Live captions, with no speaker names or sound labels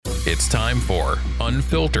It's time for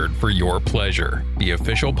Unfiltered for Your Pleasure, the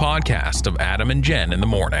official podcast of Adam and Jen in the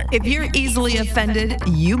morning. If you're easily offended,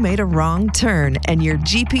 you made a wrong turn and your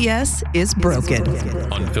GPS is broken.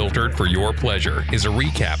 Unfiltered for Your Pleasure is a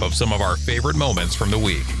recap of some of our favorite moments from the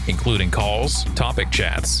week, including calls, topic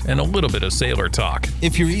chats, and a little bit of sailor talk.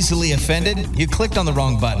 If you're easily offended, you clicked on the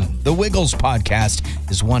wrong button. The Wiggles podcast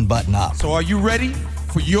is one button up. So are you ready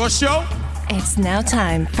for your show? It's now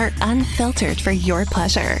time for Unfiltered for Your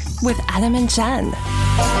Pleasure with Adam and Jen.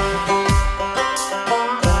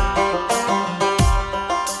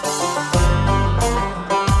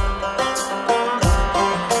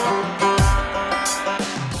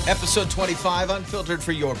 Episode 25, Unfiltered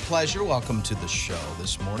for Your Pleasure. Welcome to the show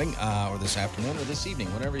this morning, or this afternoon, or this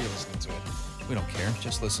evening, whenever you're listening to it. We don't care.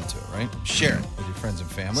 Just listen to it, right? Share it with your friends and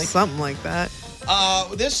family. Something like that.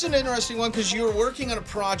 This is an interesting one because you're working on a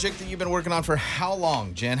project that you've been working on for how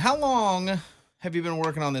long, Jen? How long have you been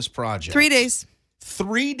working on this project? 3 days.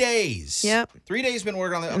 3 days? Yep. 3 days been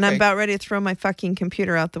working on it. Okay. And I'm about ready to throw my fucking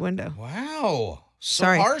computer out the window. Wow. So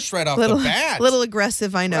Sorry. harsh right off the bat. Little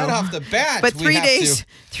aggressive, I know. Right off the bat. But we 3 have days. to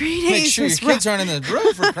 3 days. make sure your kids aren't in the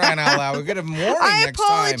room for crying out loud. We'll get a warning next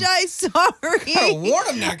time. I apologize. Sorry. Gotta warn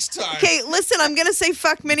them next time. Okay, listen, I'm going to say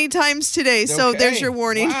fuck many times today, so Okay. there's your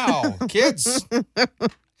warning. Wow. Kids.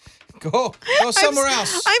 Go somewhere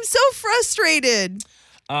else. I'm so frustrated.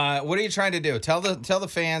 What are you trying to do? Tell the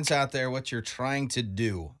fans out there what you're trying to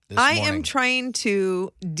do this I morning. am trying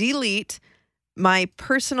to delete my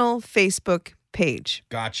personal Facebook page.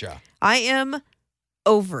 Gotcha. I am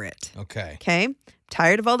over it. Okay. Okay.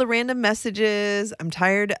 Tired of all the random messages. I'm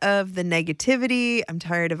tired of the negativity. I'm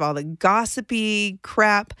tired of all the gossipy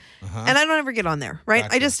crap. And I don't ever get on there, right?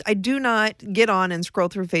 Gotcha. I do not get on and scroll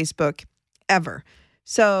through Facebook ever.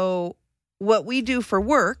 So what we do for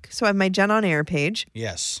work, so I have my Jen on Air page.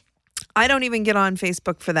 Yes. I don't even get on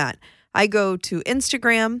Facebook for that. I go to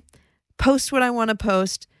Instagram, post what I want to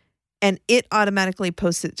post, and it automatically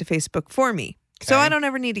posts it to Facebook for me. So Okay. I don't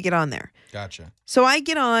ever need to get on there. Gotcha. So I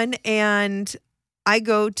get on and I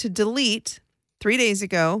go to delete 3 days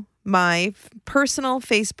ago my personal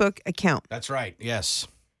Facebook account. That's right. Yes.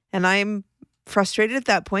 And I'm frustrated at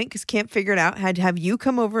that point because can't figure it out. Had to have you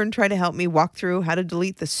come over and try to help me walk through how to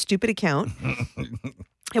delete the stupid account.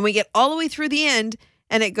 And we get all the way through the end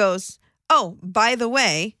and it goes, oh, by the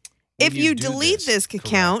way, if you do delete this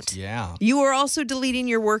account, correct. Yeah. you are also deleting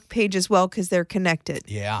your work page as well because they're connected.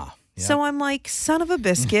 Yeah. So I'm like, son of a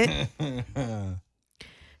biscuit.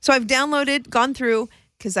 So I've gone through,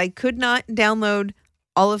 because I could not download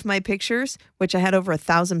all of my pictures, which I had over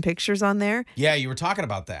 1,000 pictures on there. Yeah, you were talking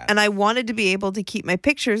about that. And I wanted to be able to keep my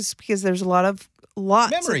pictures because there's lots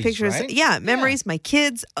Memories, of pictures. right? Yeah, memories, my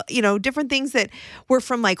kids, different things that were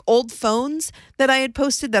from like old phones that I had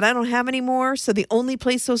posted that I don't have anymore. So the only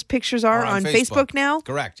place those pictures are on Facebook now.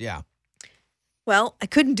 Correct. Yeah. Well, I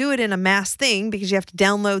couldn't do it in a mass thing because you have to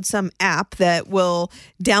download some app that will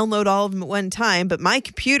download all of them at one time. But my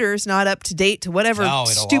computer's not up to date to whatever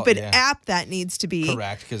stupid app that needs to be.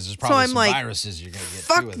 Correct, because there's probably some like, viruses you're going to get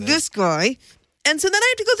fuck too with this guy. And so then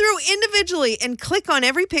I had to go through individually and click on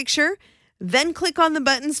every picture, then click on the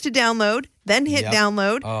buttons to download, then hit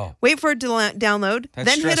download, wait for it to download, That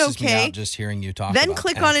then hit stresses me OK. out just hearing you talk Then about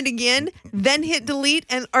click that. on it again, then hit delete.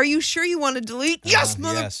 And are you sure you want to delete? Yes,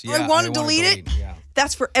 mother. Yes, I want to delete it. Yeah.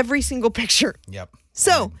 That's for every single picture. Yep.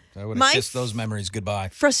 So I would have my kissed those memories goodbye.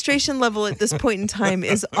 frustration level at this point in time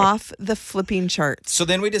is off the flipping charts. So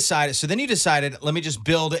then you decided, let me just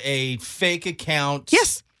build a fake account.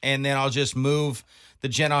 Yes. And then I'll just move the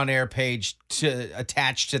Jen on Air page to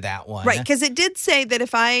attach to that one. Right, because it did say that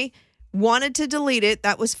if I wanted to delete it,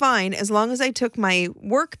 that was fine, as long as I took my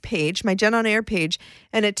work page, my Jen on Air page,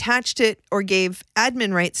 and attached it or gave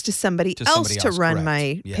admin rights to somebody else to run correct.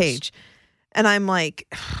 my Yes. page. And I'm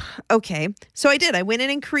like, okay. So I did. I went in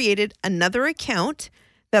and created another account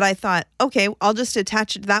that I thought, okay, I'll just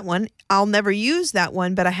attach it to that one. I'll never use that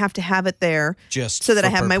one, but I have to have it there Just so that for I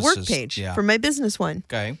have my work purposes. page Yeah. for my business one.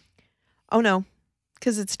 Okay. Oh, no.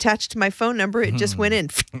 Because it's attached to my phone number. It just went in,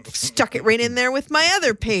 stuck it right in there with my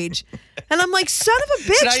other page. And I'm like, son of a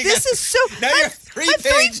So now bitch, you this got- is so... now you I have three have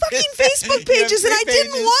three pages. fucking You Facebook have pages, and three I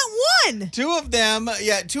didn't pages. want one.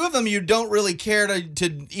 Two of them you don't really care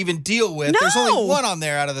to even deal with. There's No. only one on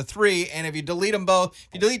there out of the three, and if you delete them both,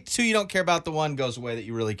 if you delete two you don't care about, the one goes away that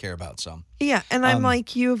you really care about some. Yeah, and I'm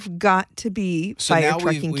like, you've got to be So fire now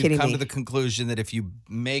trucking we've kidding come me. to the conclusion that if you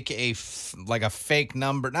make a fake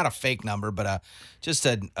number, not a fake number, but just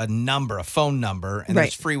a number, a phone number, and Right.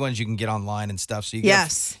 there's free ones you can get online and stuff. So you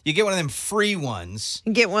Yes. you get one of them free ones.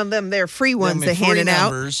 And get one of them, they're free ones Them they free handed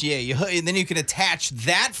out. numbers. Yeah, and then you can attach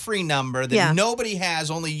that free number that Yeah. nobody has,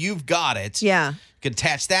 only you've got it. Yeah. You can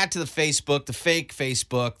attach that to the Facebook, the fake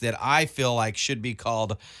Facebook that I feel like should be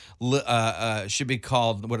called, what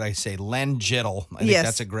did I say, Lenjittle. I think Yes.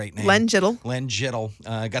 that's a great name. Lenjittle.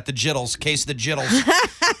 Lenjittle. Got the jittles, case of the jittles.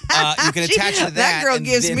 You can attach to that. That girl and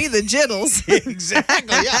gives then- me the jittles.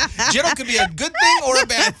 Exactly, yeah. Jittle could be a good thing or a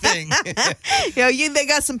bad thing. They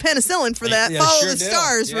got some penicillin for that. Yeah, Follow sure the do.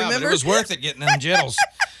 stars, Yeah, remember? But it was worth it getting them jittles.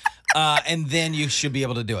 And then you should be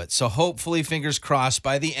able to do it. So hopefully, fingers crossed,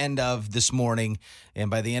 by the end of this morning and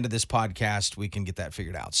by the end of this podcast, we can get that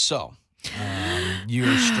figured out. So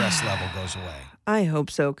your stress level goes away. I hope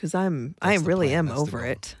so, because I That's the really plan. am That's the over goal.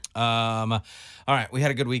 it. All right, we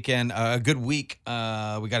had a good weekend, a good week. We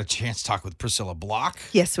got a chance to talk with Priscilla Block.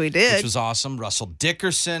 Yes, we did. Which was awesome. Russell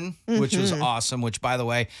Dickerson, which was awesome, which, by the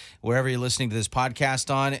way, wherever you're listening to this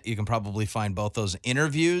podcast on, you can probably find both those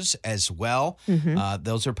interviews as well.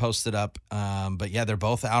 Those are posted up. But yeah, they're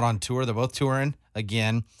both out on tour. They're both touring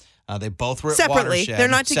again. They both were at Separately. Watershed. They're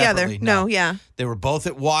not together. Separately, No, yeah. They were both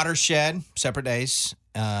at Watershed, separate days.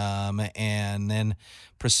 And then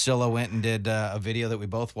Priscilla went and did a video that we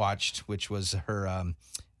both watched, which was her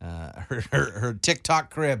her TikTok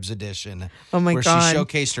cribs edition. Oh my where God. she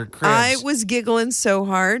showcased her cribs. I was giggling so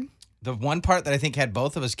hard. The one part that I think had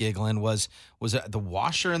both of us giggling was it the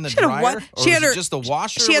washer and the She had a dryer? wa- Or she was had it her- just the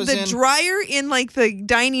washer She had was the in, dryer in like the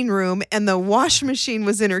dining room, and the wash machine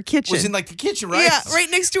was in her kitchen. was in like the kitchen, right? Yeah, right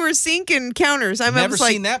next to her sink and counters. I Never was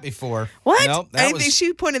like, seen that before. what? Nope, I think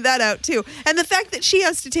she pointed that out too. And the fact that she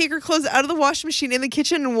has to take her clothes out of the wash machine in the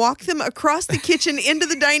kitchen and walk them across the kitchen into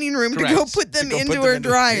the dining room to go Correct. put them To go into put her them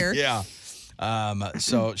dryer. Yeah.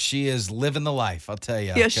 So she is living the life, I'll tell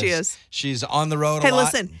you. Yes, she 'cause is. She's on the road Hey, a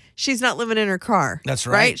lot. listen, she's not living in her car. That's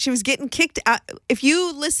right. She was getting kicked out. If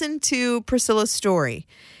you listen to Priscilla's story,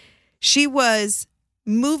 she was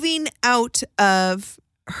moving out of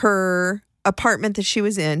her apartment that she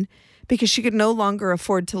was in because she could no longer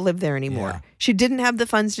afford to live there anymore. Yeah. She didn't have the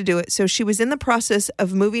funds to do it. So she was in the process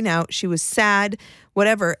of moving out. She was sad,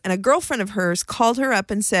 whatever. And a girlfriend of hers called her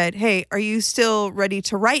up and said, "Hey, are you still ready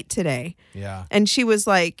to write today?" Yeah. And she was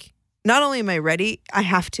like, not only am I ready, I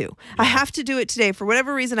have to. I have to do it today. For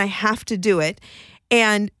whatever reason, I have to do it.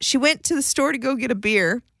 And she went to the store to go get a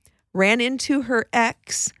beer, ran into her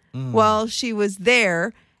ex while she was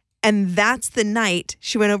there. And that's the night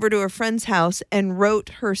she went over to her friend's house and wrote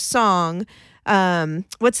her song.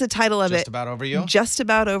 What's the title of Just it? about over you? Just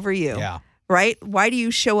About Over You. Yeah. Right? Why do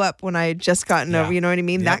you show up when I had just gotten Yeah. over? You know what I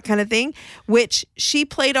mean? Yep. That kind of thing, which she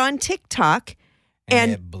played on TikTok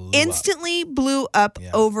and it blew up. instantly blew up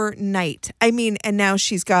Yeah. overnight. I mean, and now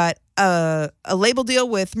she's got a label deal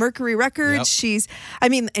with Mercury Records. Yep.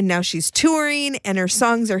 And now she's touring and her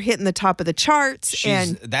songs are hitting the top of the charts.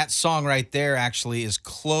 And That song right there actually is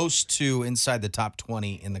close to inside the top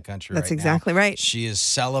 20 in the country That's right now. exactly right. She is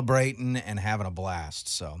celebrating and having a blast.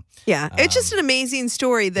 So yeah, it's just an amazing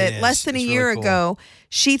story that it is. less than It's a really year cool. ago,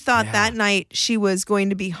 she thought Yeah. that night she was going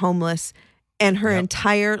to be homeless and her Yep.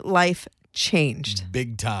 entire life changed.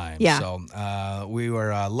 big time. Yeah. So we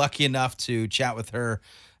were lucky enough to chat with her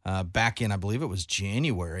back in, I believe it was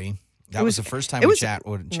January. That was the first time it we was chatted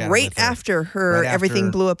right with her. after her Right everything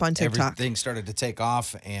after blew up on TikTok. Everything started to take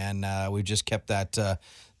off, and we've just kept that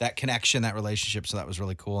connection, that relationship. So that was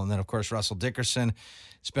really cool. And then, of course, Russell Dickerson.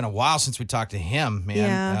 It's been a while since we talked to him, man.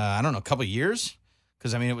 Yeah. I don't know, a couple of years?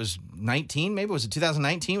 Because, I mean, it was 19, maybe. Was it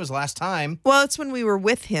 2019 was the last time? Well, it's when we were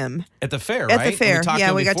with him. At the fair, At right? the And fair. talked Yeah,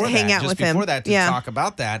 him we got to before hang that, out just with him. before that to Yeah. talk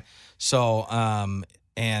about that. So,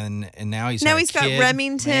 and now he's Now had a he's got kid.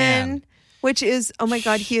 Remington, Man. which is, oh my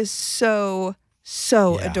God, he is so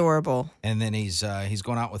Yeah. adorable. And then he's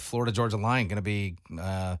going out with Florida Georgia Line, going to be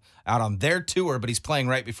out on their tour, but he's playing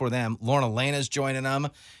right before them. Lorna Lena's joining them,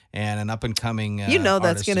 and an up and coming. You know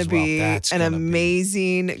that's artist going to as well. be That's an gonna be-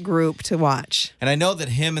 amazing group to watch. And I know that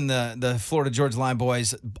him and the Florida Georgia Line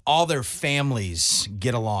boys, all their families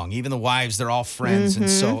get along. Even the wives, they're all friends, and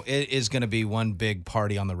so it is going to be one big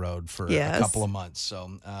party on the road for Yes. a couple of months.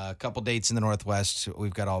 So a couple dates in the Northwest.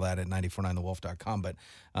 We've got all that at 949thewolf.com. But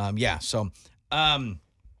yeah, so do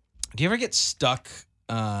you ever get stuck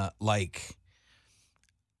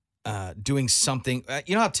doing something?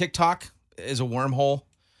 You know how TikTok is a wormhole?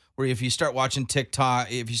 Where if you start watching TikTok,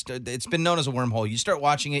 it's been known as a wormhole. You start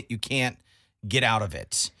watching it, you can't get out of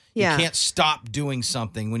it. Yeah. You can't stop doing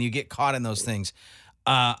something when you get caught in those things.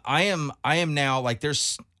 I am now like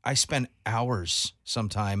I spend hours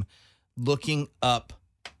sometime looking up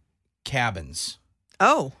cabins.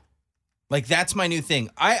 Oh. Like that's my new thing.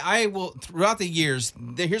 I will throughout the years.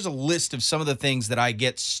 Here's a list of some of the things that I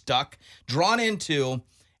get drawn into,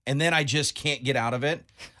 and then I just can't get out of it.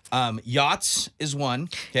 Yachts is one.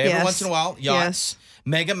 Okay, every once in a while, yachts. Yes.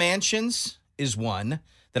 Mega mansions is one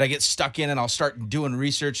that I get stuck in, and I'll start doing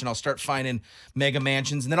research, and I'll start finding mega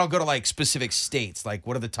mansions, and then I'll go to like specific states, like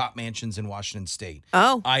what are the top mansions in Washington State?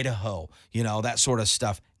 Oh, Idaho, that sort of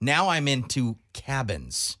stuff. Now I'm into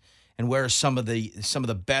cabins. And where are some of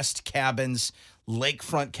the best cabins,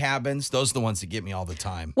 lakefront cabins? Those are the ones that get me all the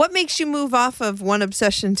time. What makes you move off of one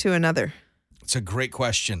obsession to another? It's a great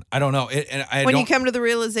question. I don't know. When you come to the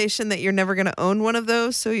realization that you're never going to own one of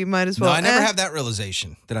those, so you might as well. No, I never have that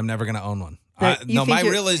realization that I'm never going to own one. My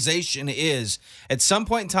realization is at some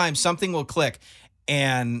point in time, something will click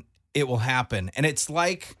and it will happen. And it's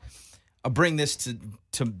like, I'll bring this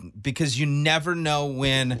to because you never know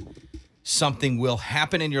when something will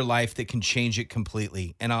happen in your life that can change it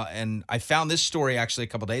completely. And I found this story actually a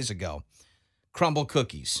couple days ago. Crumble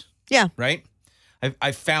cookies. Yeah. Right?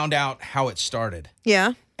 I found out how it started.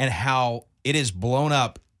 Yeah. And how it has blown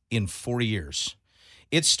up in 4 years.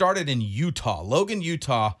 It started in Utah. Logan,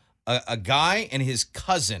 Utah. A guy and his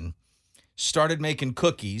cousin started making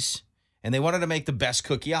cookies, and they wanted to make the best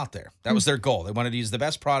cookie out there. That was their goal. They wanted to use the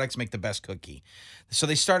best products, make the best cookie. So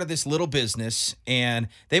they started this little business, and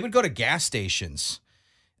they would go to gas stations.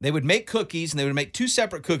 They would make cookies, and they would make 2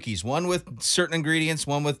 separate cookies, one with certain ingredients,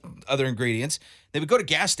 one with other ingredients. They would go to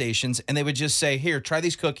gas stations, and they would just say, here, try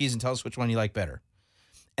these cookies and tell us which one you like better.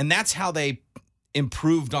 And that's how they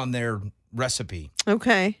improved on their recipe.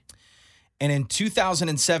 Okay. And in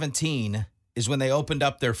 2017 is when they opened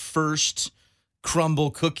up their first crumble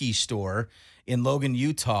cookie store in Logan,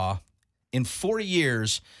 Utah. In 4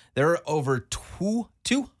 years, there are over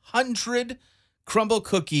 200 crumble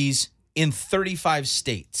cookies in 35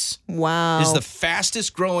 states. Wow. It's the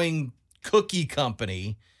fastest growing cookie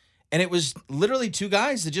company. And it was literally 2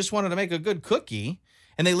 guys that just wanted to make a good cookie.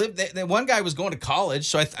 And one guy was going to college,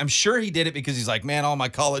 so I'm sure he did it because he's like, man, all my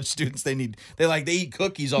college students, they eat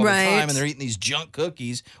cookies all the time, and they're eating these junk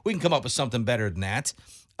cookies. We can come up with something better than that.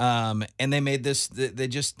 And they made this,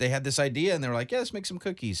 they had this idea, and they were like, yeah, let's make some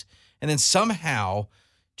cookies. And then somehow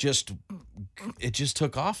it just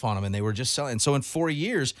took off on them, and they were just selling. And so in 4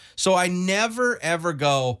 years, so I never, ever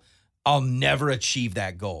go, I'll never achieve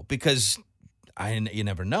that goal because you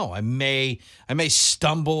never know. I may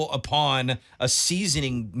stumble upon a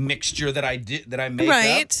seasoning mixture that I make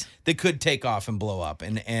up that could take off and blow up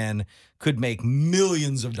and could make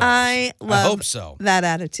millions of dollars. I hope so. That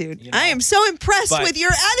attitude. I am so impressed with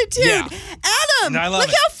your attitude. Yeah. Adam, look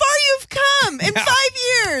how far you've come in 5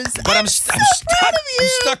 years. But I'm so proud of you. I'm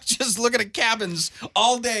stuck just looking at cabins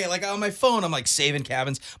all day. Like on my phone, I'm like saving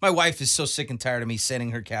cabins. My wife is so sick and tired of me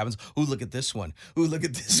sending her cabins. Ooh, look at this one. Ooh, look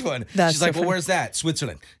at this one. She's like, well, where's that?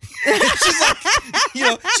 Switzerland. She's like,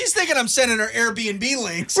 she's thinking I'm sending her Airbnb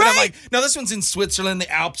links. Right? And I'm like, no, this one's in Switzerland,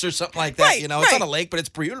 the Alps or something like that. Right, It's on a lake, but it's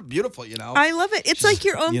beautiful. I love it. It's like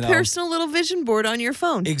your own personal little vision board on your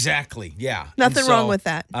phone. Exactly. Yeah. Nothing wrong with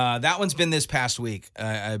that. That one's been this past week.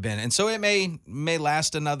 I've been, and so it may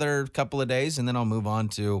last another couple of days, and then I'll move on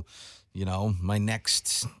to, my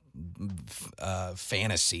next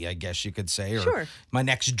fantasy, I guess you could say, or my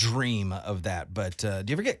next dream of that. But do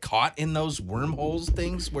you ever get caught in those wormholes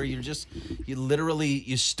things where you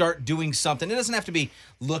start doing something? It doesn't have to be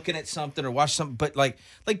looking at something or watch something, but like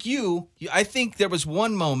you, I think there was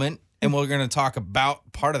one moment, and we're going to talk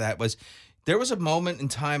about part of that, was there was a moment in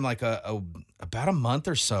time, like about a month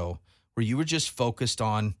or so, where you were just focused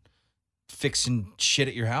on fixing shit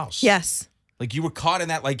at your house. Yes. Like you were caught in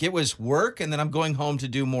that, like it was work, and then I'm going home to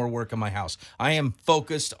do more work in my house. I am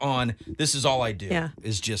focused on, this is all I do,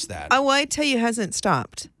 is just that. Well, I tell you, it hasn't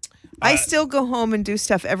stopped. I still go home and do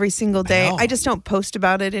stuff every single day. I just don't post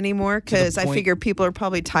about it anymore because I figure people are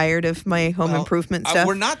probably tired of my home improvement stuff.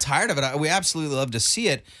 We're not tired of it. We absolutely love to see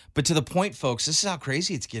it. But to the point, folks, this is how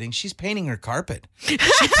crazy it's getting. She's painting her carpet. She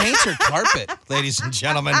paints her carpet, ladies and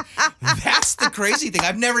gentlemen. That's the crazy thing.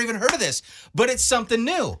 I've never even heard of this, but it's something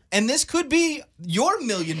new. And this could be your $1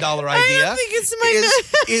 million idea. I don't think it's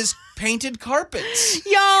is painted carpets.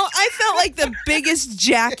 Y'all, I felt like the biggest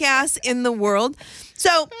jackass in the world.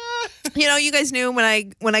 So, you guys knew when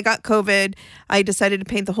I got COVID, I decided to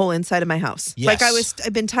paint the whole inside of my house. Yes. Like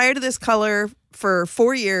I've been tired of this color for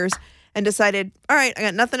 4 years and decided, all right, I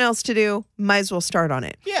got nothing else to do. Might as well start on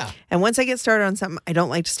it. Yeah. And once I get started on something, I don't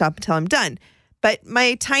like to stop until I'm done. But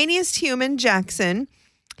my tiniest human, Jackson,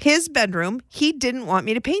 his bedroom, he didn't want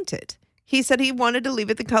me to paint it. He said he wanted to leave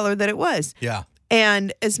it the color that it was. Yeah.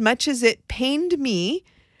 And as much as it pained me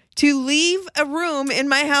to leave a room in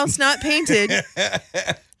my house not painted,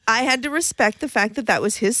 I had to respect the fact that that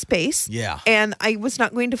was his space. Yeah. And I was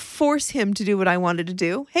not going to force him to do what I wanted to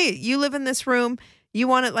do. Hey, you live in this room. You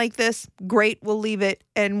want it like this? Great, we'll leave it.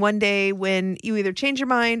 And one day when you either change your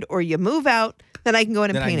mind or you move out, then I can go in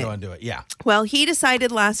and Then I paint can it. go and do it. Yeah. Well, he decided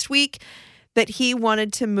last week that he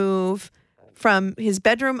wanted to move from his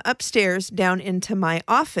bedroom upstairs down into my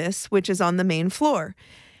office, which is on the main floor.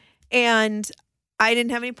 And I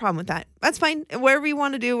didn't have any problem with that. That's fine. Wherever you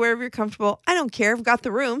want to do, wherever you're comfortable. I don't care. I've got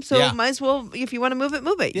the room. So Yeah. might as well, if you want to move it,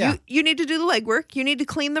 move it. Yeah. You need to do the legwork. You need to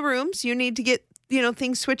clean the rooms. You need to get,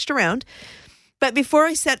 things switched around. But before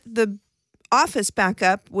I set the office back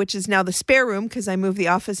up, which is now the spare room because I moved the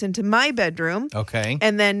office into my bedroom. Okay.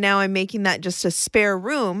 And then now I'm making that just a spare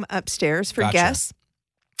room upstairs for Gotcha. guests.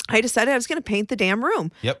 I decided I was going to paint the damn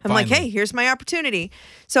room. Yep, I'm like, finally. hey, here's my opportunity.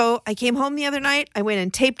 So I came home the other night. I went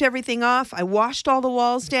and taped everything off. I washed all the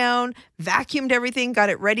walls down, vacuumed everything, got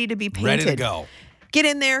it ready to be painted. Ready to go. Get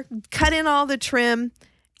in there, cut in all the trim,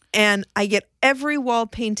 and I get every wall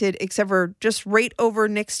painted except for just right over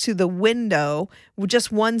next to the window.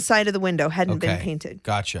 Just one side of the window hadn't been Okay. painted.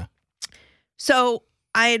 Gotcha. So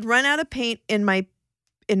I had run out of paint in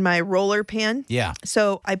my roller pan. Yeah.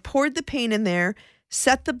 So I poured the paint in there,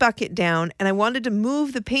 set the bucket down, and I wanted to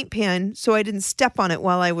move the paint pan so I didn't step on it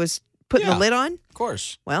while I was putting Yeah. the lid on. Of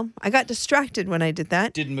course. Well, I got distracted when I did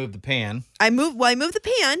that. Didn't move the pan. I moved the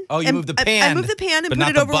pan. Oh, you and moved the I pan, moved the pan and but put not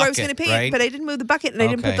it the over where I was going to bucket, paint, right? but I didn't move the bucket and I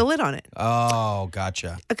didn't put Okay. the lid on it. Oh,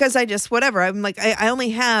 gotcha. Because I just, whatever. I'm like, I only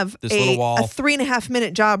have This little wall. a 3.5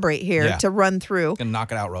 minute job right here Yeah. to run through. Gonna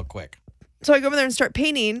knock it out real quick. So I go over there and start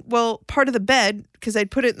painting. Well, part of the bed, because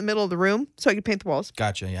I'd put it in the middle of the room so I could paint the walls,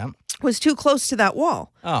 Gotcha. Yeah. was too close to that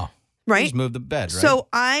wall, Oh. right? Just move the bed, right? So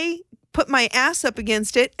I put my ass up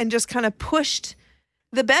against it and just kind of pushed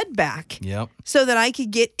the bed back Yep. so that I could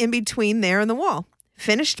get in between there and the wall.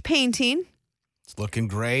 Finished painting. It's looking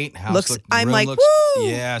great. House I'm room like, looks, woo!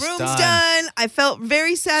 yes, room's done. done. I felt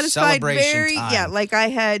very satisfied. Celebration time. Like I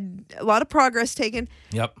had a lot of progress taken.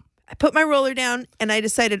 Yep. I put my roller down and I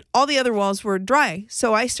decided all the other walls were dry.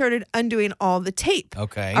 So I started undoing all the tape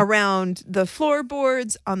Okay. around the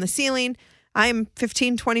floorboards, on the ceiling. I'm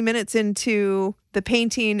 15, 20 minutes into the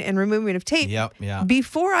painting and removing of tape. Yep. Yeah.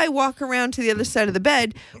 Before I walk around to the other side of the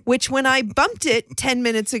bed, which when I bumped it 10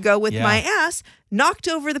 minutes ago with Yeah. my ass, knocked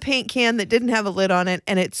over the paint can that didn't have a lid on it,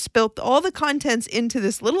 and it spilt all the contents into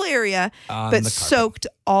this little area, On but the carpet. soaked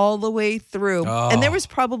all the way through. And there Oh. was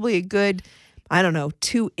probably a good,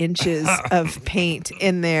 2 inches of paint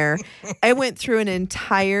in there. I went through an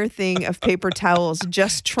entire thing of paper towels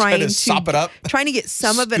just trying to sop it up. trying to get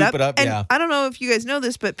some of it Scoop up. it up, And yeah. I don't know if you guys know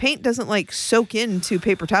this, but paint doesn't like soak into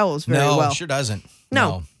paper towels very No, well. sure doesn't.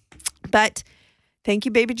 No. But thank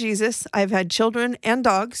you, baby Jesus. I've had children and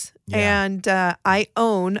dogs, Yeah. and I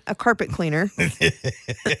own a carpet cleaner.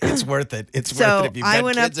 It's worth it. It's worth So it if you've I got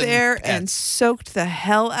went up kids and there and pets. soaked the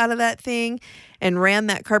hell out of that thing and ran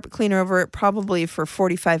that carpet cleaner over it probably for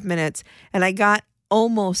 45 minutes. And I got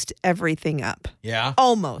almost everything up. Yeah.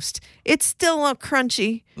 Almost. It's still a little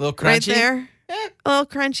crunchy. A little Right crunchy? there. A little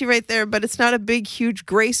crunchy right there, but it's not a big, huge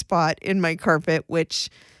gray spot in my carpet, which,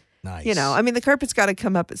 Nice. the carpet's got to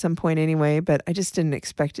come up at some point anyway, but I just didn't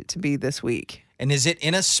expect it to be this week. And is it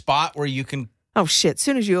in a spot where you can? Oh, shit. As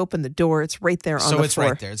soon as you open the door, it's right there on the So it's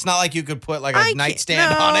floor. right there. It's not like you could put like a I can't-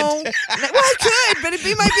 nightstand on it. no. Well, I could, but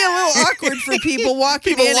it might be a little awkward for people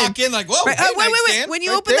walking People in. walk in like, whoa, Right, hey, wait. nightstand, When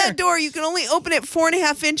you right open there. that door, you can only open it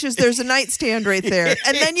 4.5 inches. There's a nightstand right there.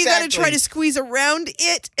 And then you got to try Exactly. to squeeze around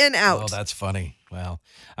it and out. Oh, that's funny. Well,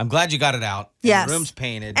 I'm glad you got it out. And Yes. The room's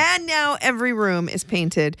painted. And now every room is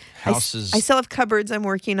painted. Houses- I still have cupboards I'm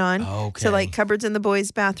working on. Okay. So like cupboards in the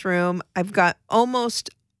boys' bathroom. I've got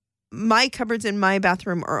my cupboards in my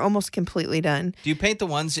bathroom are almost completely done. Do you paint the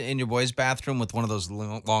ones in your boys' bathroom with one of those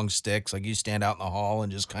long sticks? Like you stand out in the hall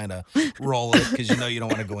and just kind of roll it because you know you don't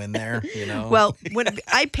want to go in there, you know? Well, when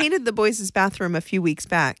I painted the boys' bathroom a few weeks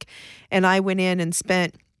back, and I went in and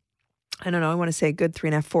spent, I want to say a good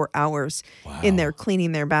 3.5, 4 hours in there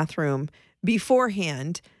cleaning their bathroom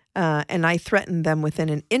beforehand. And I threatened them within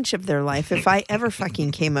an inch of their life. If I ever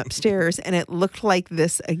fucking came upstairs and it looked like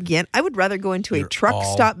this again, I would rather go into a truck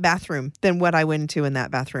stop bathroom than what I went into in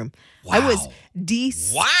that bathroom. I was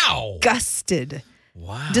disgusted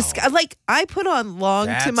Wow. Like I put on long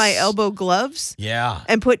to my That's- elbow gloves Yeah.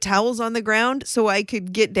 and put towels on the ground so I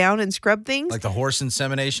could get down and scrub things. Like the horse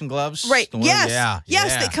insemination gloves? Right. The one- Yes. Yeah.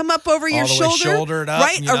 Yes. yeah. They come up over your All the way shoulder. shouldered up,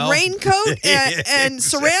 right. you know? A raincoat and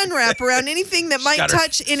saran wrap around anything that might gotta-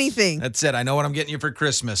 touch anything. That's it. I know what I'm getting you for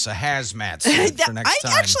Christmas. A hazmat suit for next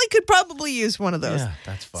time. I actually could probably use one of those. Yeah,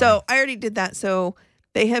 that's fine. So I already did that. So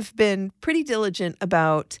they have been pretty diligent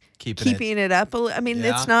about keeping it up. I mean,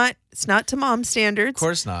 Yeah. it's not to mom standards. Of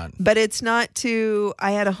course not. But it's not to.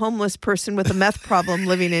 I had a homeless person with a meth problem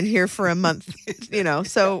living in here for a month.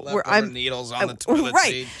 So I'm needles on the toilet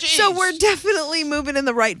right. seat. So Jeez. we're definitely moving in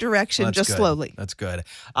the right direction, That's just good. slowly. That's good.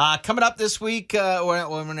 Coming up this week,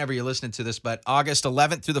 or whenever you're listening to this, but August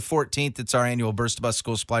 11th through the 14th, it's our annual Burst to Bus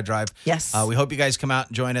School Supply Drive. Yes. We hope you guys come out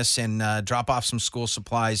and join us and drop off some school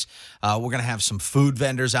supplies. We're going to have some food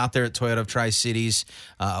vendors out there at Toyota of Tri-Cities.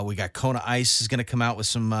 We got Kona Ice is going to come out with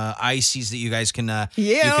some ices that you guys can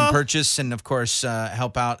you can purchase and, of course,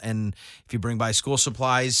 help out. And if you bring by school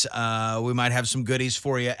supplies, we might have some goodies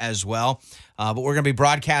for you as well. But we're going to be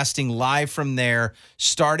broadcasting live from there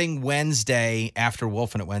starting Wednesday after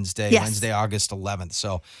Wolfing It Wednesday, Yes. Wednesday, August 11th.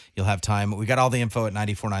 So you'll have time. We got all the info at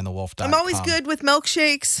 949thewolf.com. I'm always good with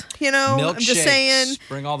milkshakes. I'm just saying.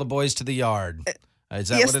 Bring all the boys to the yard. Is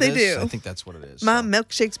that yes, what it they is? do. I think that's what it is. My So.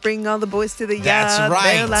 milkshakes bring all the boys to the yard. That's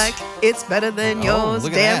right. They're like, it's better than Oh, yours.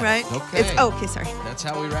 look at Damn that. right. Okay. Okay, sorry. That's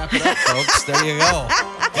how we wrap it up, folks. There you go.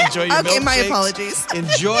 Enjoy your Okay, my milkshakes. apologies.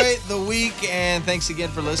 Enjoy the week, and thanks again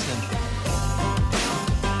for listening.